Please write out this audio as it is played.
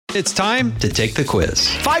It's time to take the quiz.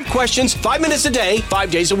 5 questions, 5 minutes a day,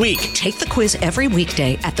 5 days a week. Take the quiz every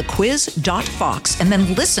weekday at thequiz.fox and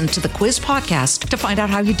then listen to the quiz podcast to find out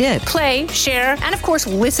how you did. Play, share, and of course,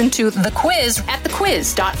 listen to The Quiz at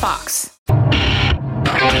thequiz.fox.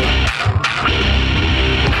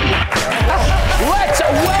 Let's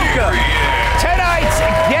welcome tonight's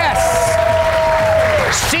guest.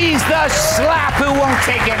 She's the slap who won't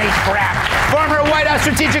take any crap. Former White House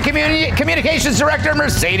Strategic Communications Director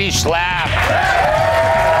Mercedes Schlapp.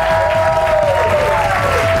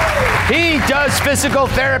 He does physical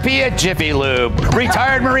therapy at Jiffy Lube.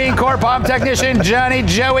 Retired Marine Corps bomb technician Johnny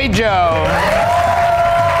Joey Jones.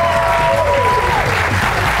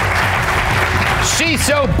 She's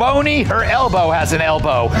so bony, her elbow has an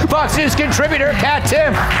elbow. Fox News contributor Kat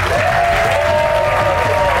Timpf.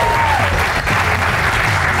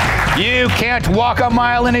 You can't walk a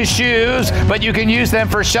mile in his shoes, but you can use them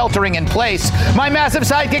for sheltering in place. My massive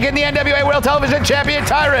sidekick in the NWA World Television Champion,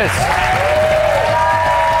 Tyrus.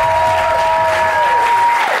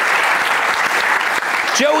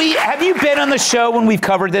 Joey, have you been on the show when we've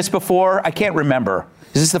covered this before? I can't remember.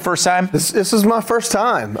 Is this the first time? This is my first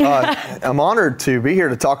time. I'm honored to be here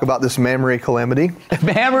to talk about this Mamrie calamity.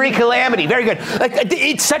 Mamrie calamity, very good. Like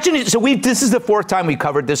it's such an this is the 4th time we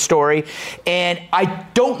covered this story, and I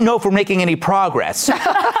don't know if we're making any progress.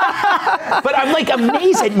 But I'm like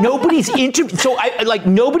amazed that nobody's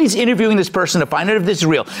nobody's interviewing this person to find out if this is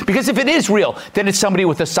real. Because if it is real, then it's somebody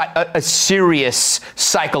with a serious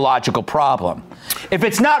psychological problem. If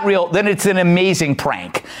it's not real, then it's an amazing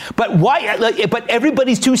prank. But why? But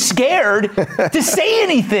everybody's too scared to say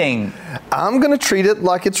anything. I'm going to treat it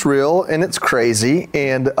like it's real and it's crazy.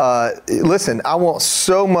 And listen, I want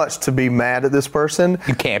so much to be mad at this person.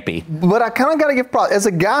 You can't be. But I kind of got to give props. As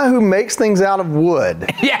a guy who makes things out of wood.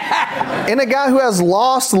 Yeah. And a guy who has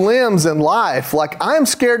lost limbs in life, like I'm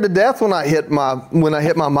scared to death when I hit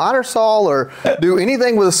my miter saw or do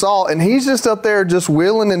anything with a saw, and he's just up there just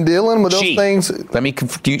wheeling and dealing with those things. Let me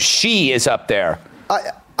confuse. She is up there.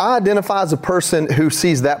 I identify as a person who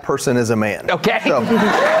sees that person as a man. Okay. So,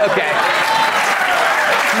 okay.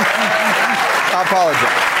 I apologize.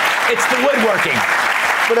 It's the woodworking.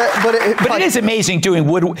 But It is amazing doing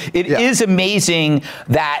wood. It is amazing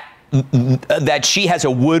that she has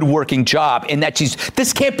a woodworking job and that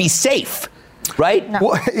this can't be safe, right? No.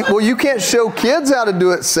 Well, you can't show kids how to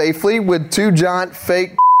do it safely with 2 giant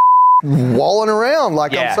fake walling around.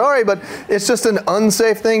 I'm sorry, but it's just an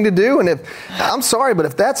unsafe thing to do. And I'm sorry, but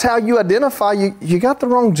if that's how you identify, you got the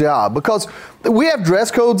wrong job, because we have dress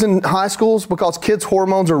codes in high schools because kids'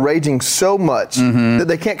 hormones are raging so much that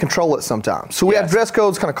they can't control it sometimes. So we have dress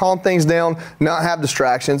codes, kind of calm things down, not have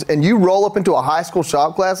distractions. And you roll up into a high school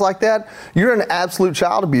shop class like that, you're an absolute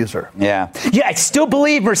child abuser. Yeah. Yeah, I still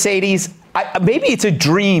believe, Mercedes, maybe it's a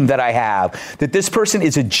dream that I have, that this person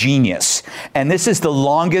is a genius. And this is the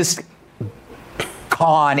longest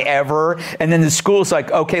con ever. And then the school's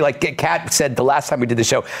like, okay, like Kat said the last time we did the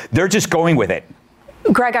show, they're just going with it.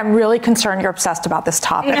 Greg, I'm really concerned you're obsessed about this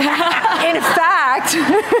topic. In fact,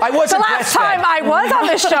 I wasn't the last time I was on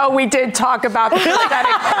the show, we did talk about the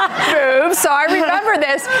prosthetic boobs, so I remember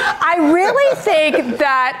this. I really think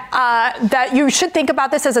that you should think about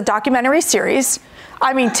this as a documentary series.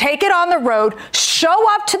 I mean, take it on the road,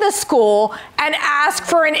 show up to the school, and ask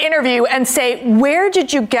for an interview and say, where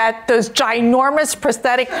did you get those ginormous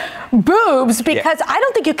prosthetic boobs? Because I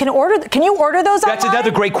don't think you can order. Can you order those online? That's another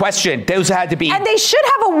great question. Those had to be. And they should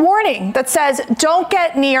have a warning that says, don't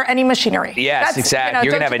get near any machinery. Yes, exactly.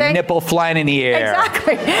 You're going to have a nipple flying in the air.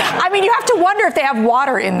 Exactly. I mean, you have to wonder if they have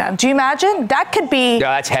water in them. Do you imagine? That could be. No,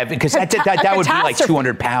 that's heavy, because that would be like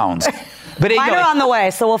 200 pounds. But mine are on the way,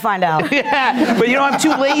 so we'll find out. Yeah, but I'm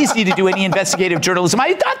too lazy to do any investigative journalism.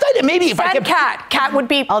 I thought that maybe if I could. Kat would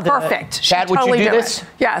be perfect. Kat, would you do this?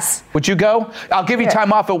 Yes. Would you go? I'll give you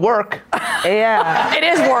time off at work. Yeah. It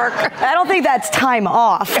is work. I don't think that's time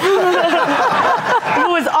off. If it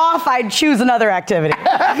was off, I'd choose another activity.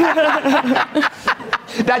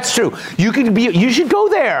 That's true. You should go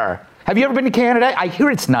there. Have you ever been to Canada? I hear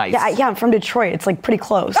it's nice. Yeah, I'm from Detroit. It's like pretty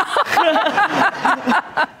close.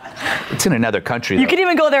 It's in another country, though. You can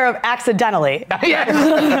even go there accidentally.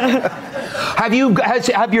 Have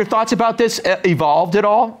your thoughts about this evolved at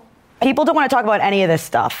all? People don't want to talk about any of this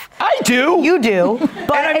stuff. I do. You do.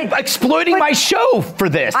 But I'm exploiting my show for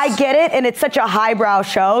this. I get it, and it's such a highbrow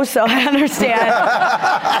show, so I understand.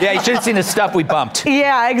 Yeah, you should have seen the stuff we bumped.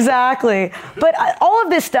 Yeah, exactly. But all of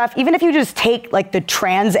this stuff, even if you just take like the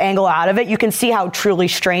trans angle out of it, you can see how truly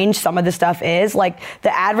strange some of the stuff is. Like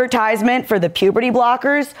the advertisement for the puberty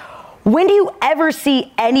blockers when do you ever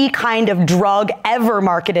see any kind of drug ever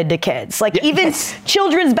marketed to kids? Like even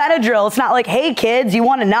children's Benadryl, it's not like, hey kids, you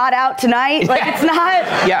want to nod out tonight? Like it's not.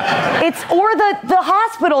 Yeah. It's or the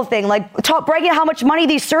hospital thing, like bragging how much money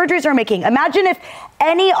these surgeries are making. Imagine if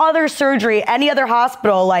any other surgery, any other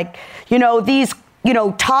hospital, like, these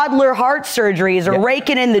toddler heart surgeries or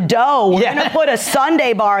raking in the dough. We're going to put a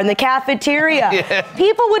sundae bar in the cafeteria.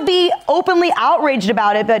 People would be openly outraged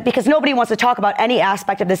about it, but because nobody wants to talk about any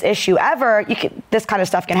aspect of this issue ever, this kind of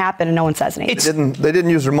stuff can happen and no one says anything. They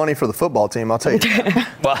didn't use their money for the football team, I'll tell you.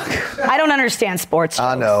 Well, I don't understand sports.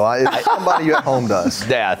 I know. Somebody at home does.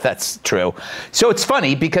 Yeah, that's true. So it's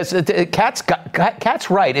funny because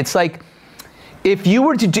Kat's right. It's like, if you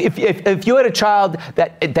were to if you had a child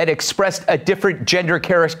that expressed a different gender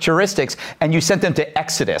characteristics and you sent them to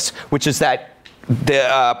Exodus, which is the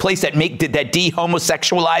place that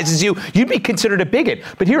de-homosexualizes you, you'd be considered a bigot.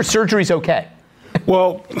 But here, surgery's okay.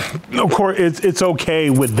 Well, of course, it's okay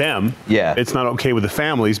with them. Yeah. It's not okay with the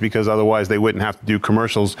families because otherwise they wouldn't have to do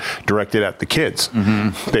commercials directed at the kids.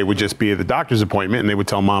 Mm-hmm. They would just be at the doctor's appointment and they would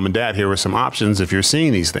tell mom and dad, here are some options if you're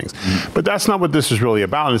seeing these things. Mm-hmm. But that's not what this is really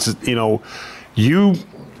about. It's, when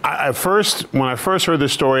I first heard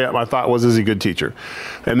this story, my thought was, is he a good teacher?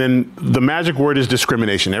 And then the magic word is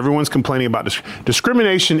discrimination. Everyone's complaining about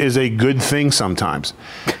discrimination is a good thing sometimes.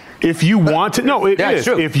 If you want to, no, it is.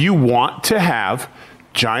 True. If you want to have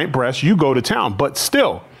giant breasts, you go to town. But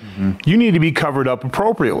still, you need to be covered up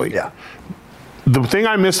appropriately. Yeah. The thing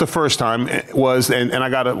I missed the first time was, and I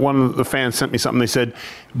got one of the fans sent me something. They said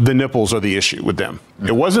the nipples are the issue with them. Mm-hmm.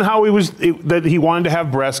 It wasn't how that he wanted to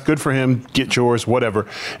have breasts. Good for him. Get yours, whatever.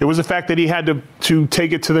 It was the fact that he had to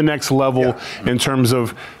take it to the next level in terms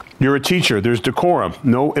of, you're a teacher. There's decorum.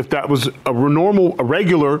 No, if that was a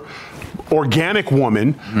regular, organic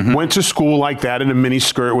woman went to school like that in a mini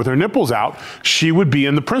skirt with her nipples out, she would be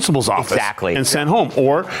in the principal's office and sent home.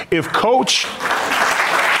 Or if coach.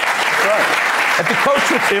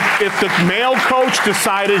 If the male coach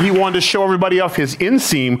decided he wanted to show everybody off his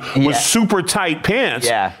inseam with super tight pants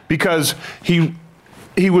because he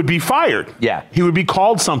would be fired. Yeah. He would be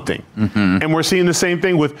called something. Mm-hmm. And we're seeing the same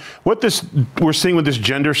thing with we're seeing with this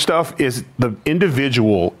gender stuff is the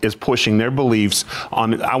individual is pushing their beliefs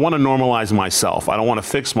on, I want to normalize myself. I don't want to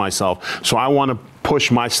fix myself. So I want to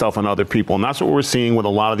push myself on other people. And that's what we're seeing with a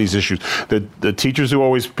lot of these issues. The teachers who are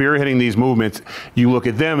always spearheading these movements, you look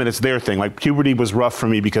at them and it's their thing. Like puberty was rough for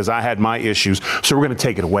me because I had my issues, so we're going to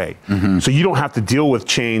take it away. Mm-hmm. So you don't have to deal with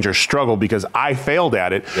change or struggle because I failed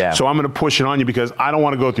at it. Yeah. So I'm going to push it on you because I don't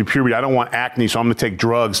want to go through puberty. I don't want acne, so I'm going to take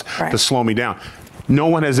drugs to slow me down. No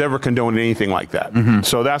one has ever condoned anything like that. Mm-hmm.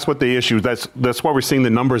 So that's what the issue is. That's why we're seeing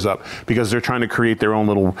the numbers up, because they're trying to create their own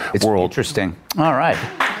little world. Interesting. All right.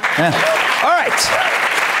 All right.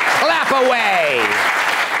 Clap away.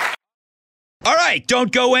 All right,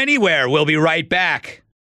 don't go anywhere. We'll be right back.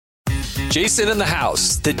 Jason in the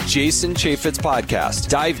House, the Jason Chaffetz podcast.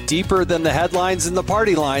 Dive deeper than the headlines and the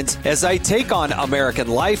party lines as I take on American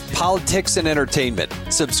life, politics, and entertainment.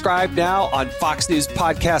 Subscribe now on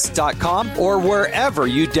foxnewspodcast.com or wherever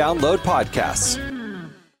you download podcasts.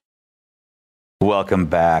 Welcome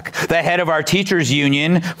back. The head of our teachers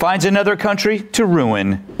union finds another country to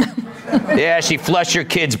ruin. Yeah, she flushed your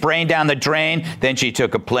kid's brain down the drain, then she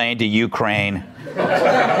took a plane to Ukraine.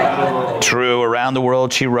 True, around the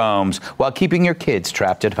world she roams while keeping your kids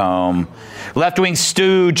trapped at home. Left-wing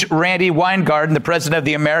stooge Randy Weingarten, the president of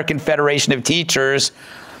the American Federation of Teachers,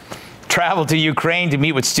 traveled to Ukraine to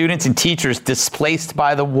meet with students and teachers displaced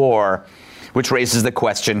by the war, which raises the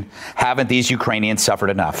question, haven't these Ukrainians suffered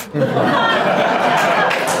enough?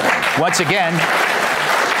 Once again,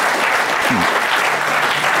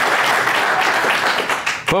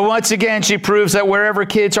 but once again, she proves that wherever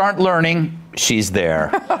kids aren't learning, she's there.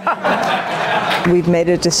 We've made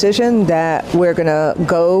a decision that we're going to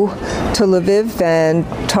go to Lviv and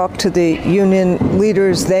talk to the union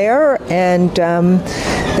leaders there, and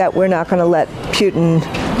that we're not going to let Putin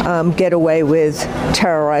get away with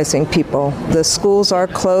terrorizing people. The schools are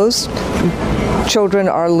closed. Children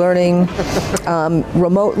are learning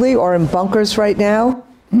remotely or in bunkers right now.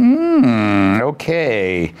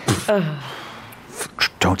 Okay.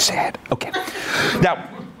 Don't say it. Okay. Now,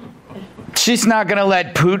 she's not going to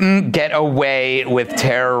let Putin get away with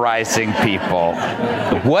terrorizing people.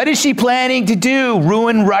 What is she planning to do?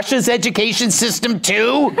 Ruin Russia's education system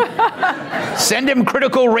too? Send him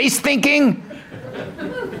critical race thinking?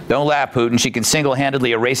 Don't laugh, Putin. She can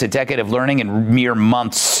single-handedly erase a decade of learning in mere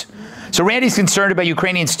months. So Randy's concerned about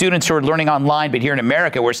Ukrainian students who are learning online, but here in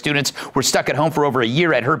America, where students were stuck at home for over a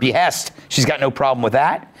year at her behest, she's got no problem with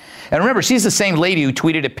that. And remember, she's the same lady who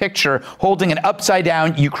tweeted a picture holding an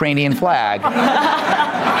upside-down Ukrainian flag.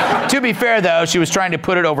 To be fair, though, she was trying to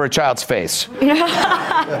put it over a child's face.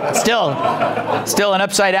 Still, an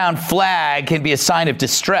upside-down flag can be a sign of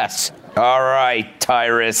distress. All right,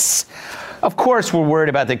 Tyrus. Of course we're worried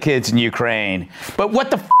about the kids in Ukraine. But what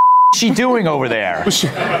the is she doing over there?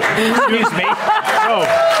 Excuse me. No.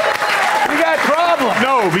 You got a problem.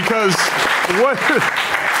 No, because what?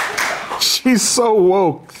 She's so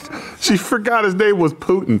woke. She forgot his name was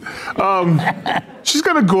Putin. She's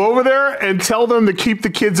going to go over there and tell them to keep the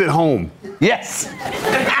kids at home. Yes.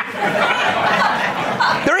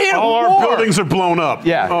 They're in All war. our buildings are blown up.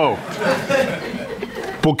 Yeah. Oh.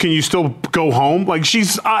 Well, can you still go home? Like,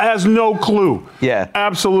 she's has no clue. Yeah.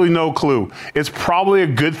 Absolutely no clue. It's probably a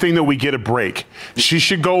good thing that we get a break. She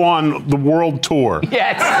should go on the world tour.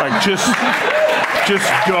 Yes. Like, just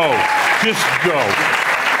go. Just go.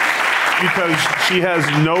 Because she has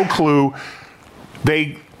no clue.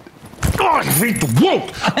 I hate the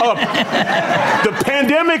woke. The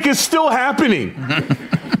pandemic is still happening.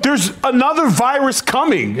 There's another virus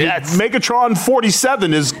coming. Yes. Megatron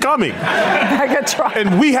 47 is coming. Megatron.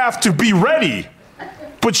 And we have to be ready.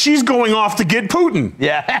 But she's going off to get Putin.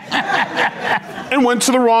 Yeah. And went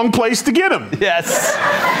to the wrong place to get him. Yes.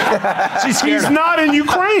 He's not in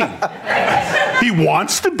Ukraine. He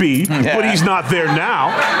wants to be, but he's not there now.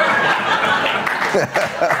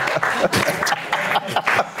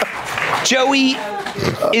 Joey,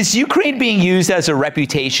 is Ukraine being used as a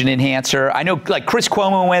reputation enhancer? I know, like, Chris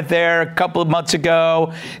Cuomo went there a couple of months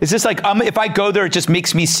ago. Is this like, if I go there, it just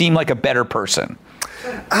makes me seem like a better person?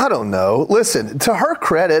 I don't know. Listen, to her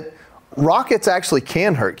credit, rockets actually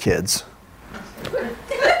can hurt kids.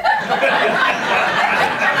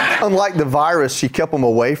 Unlike the virus, she kept them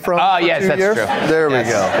away from. Oh, for yes, 2 that's year. true. There we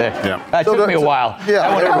Yes. go. Yeah. That took me a while. Yeah.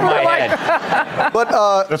 That went over my head. But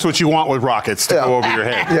That's what you want with rockets, to go over your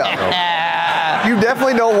head. Yeah. You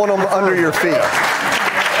definitely don't want them under your feet.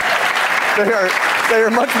 They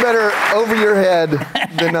are much better over your head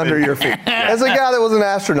than under your feet. As a guy that was an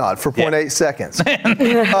astronaut for 0.8 seconds.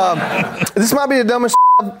 This might be the dumbest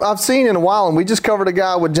I've seen in a while, and we just covered a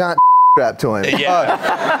guy with giant strapped to him.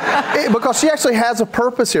 Because she actually has a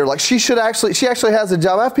purpose here. Like, she actually has a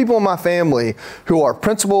job. I have people in my family who are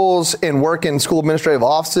principals and work in school administrative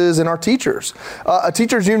offices and are teachers. A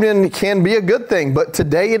teachers union can be a good thing, but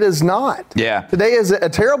today it is not. Yeah. Today is a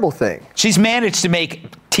terrible thing. She's managed to make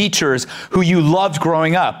teachers who you loved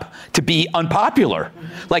growing up to be unpopular.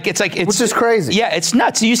 Like, it's which is crazy. Yeah, it's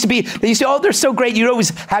nuts. They used to, oh, they're so great. You'd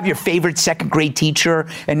always have your favorite second grade teacher,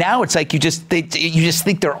 and now it's like you just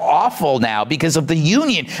think they're awful now because of the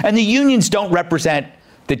union, and the unions don't represent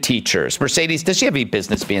the teachers. Mercedes, does she have any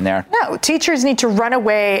business being there? No, teachers need to run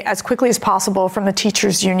away as quickly as possible from the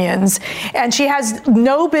teachers' unions. And she has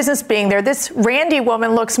no business being there. This Randy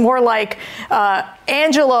woman looks more like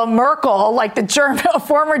Angela Merkel, like the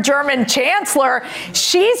former German chancellor.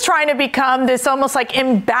 She's trying to become this almost like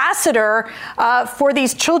ambassador for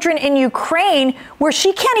these children in Ukraine, where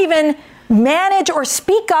she can't even manage or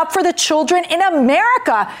speak up for the children in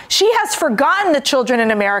America. She has forgotten the children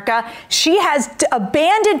in America. She has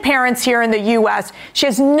abandoned parents here in the U.S. She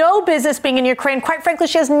has no business being in Ukraine. Quite frankly,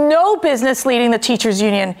 she has no business leading the teachers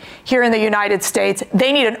union here in the United States.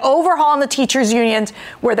 They need an overhaul in the teachers unions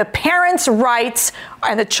where the parents' rights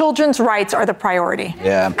and the children's rights are the priority.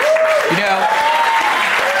 Yeah. You know,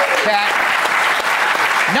 Pat,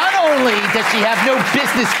 not only does she have no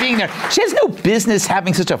business being there, she has no business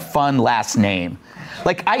having such a fun last name.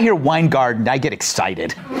 Like, I hear Weingarten, I get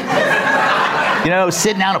excited. You know,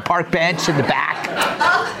 sitting on a park bench in the back.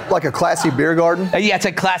 Like a classy beer garden? Yeah, it's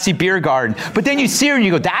a classy beer garden. But then you see her and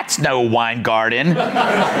you go, that's no Weingarten.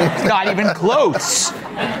 It's not even close. All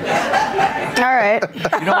right.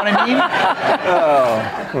 You know what I mean?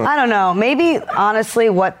 I don't know. Maybe, honestly,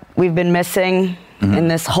 what we've been missing in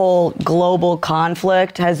this whole global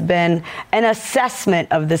conflict has been an assessment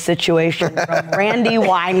of the situation from Randy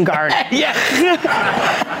Weingarten. Yeah.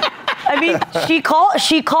 I mean, she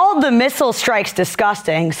called the missile strikes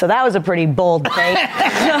disgusting, so that was a pretty bold take.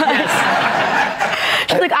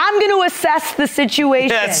 She's like, I'm going to assess the situation.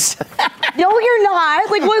 Yes. No, you're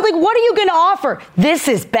not. Like, what are you going to offer? This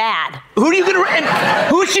is bad. Who are you going to, and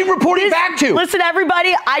who is she reporting back to? Listen,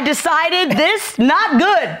 everybody, I decided this, not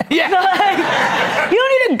good. Yeah. You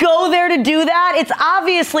don't need to go there to do that. It's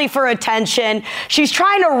obviously for attention. She's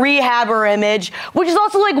trying to rehab her image, which is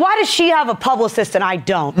also like, why does she have a publicist and I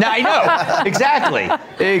don't? No, I know. Exactly.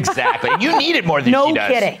 You need it more than she does. No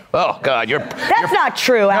kidding. Oh, God. That's not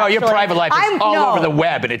true, No, actually. your private life is all over the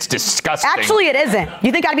web, and it's disgusting. Actually, it isn't.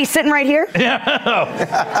 You think I'd be sitting right here?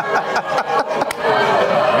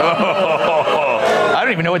 I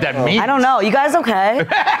don't even know what that means. I don't know. You guys okay?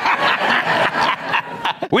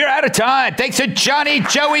 We're out of time. Thanks to Johnny,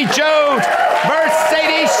 Joey, Joe,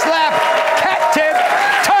 Mercedes, Slap, Cat Tip,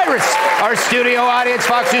 Tyrus, our studio audience,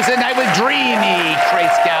 Fox News at Night with Dreamy.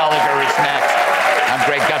 Trace Gallagher is next. I'm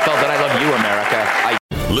Greg Gutfeld, and I love you, America.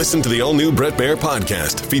 Listen to the all-new Bret Baier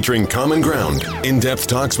podcast featuring Common Ground, in-depth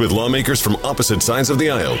talks with lawmakers from opposite sides of the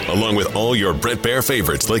aisle, along with all your Bret Baier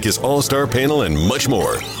favorites like his all-star panel and much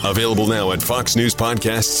more. Available now at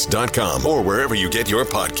foxnewspodcasts.com or wherever you get your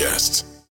podcasts.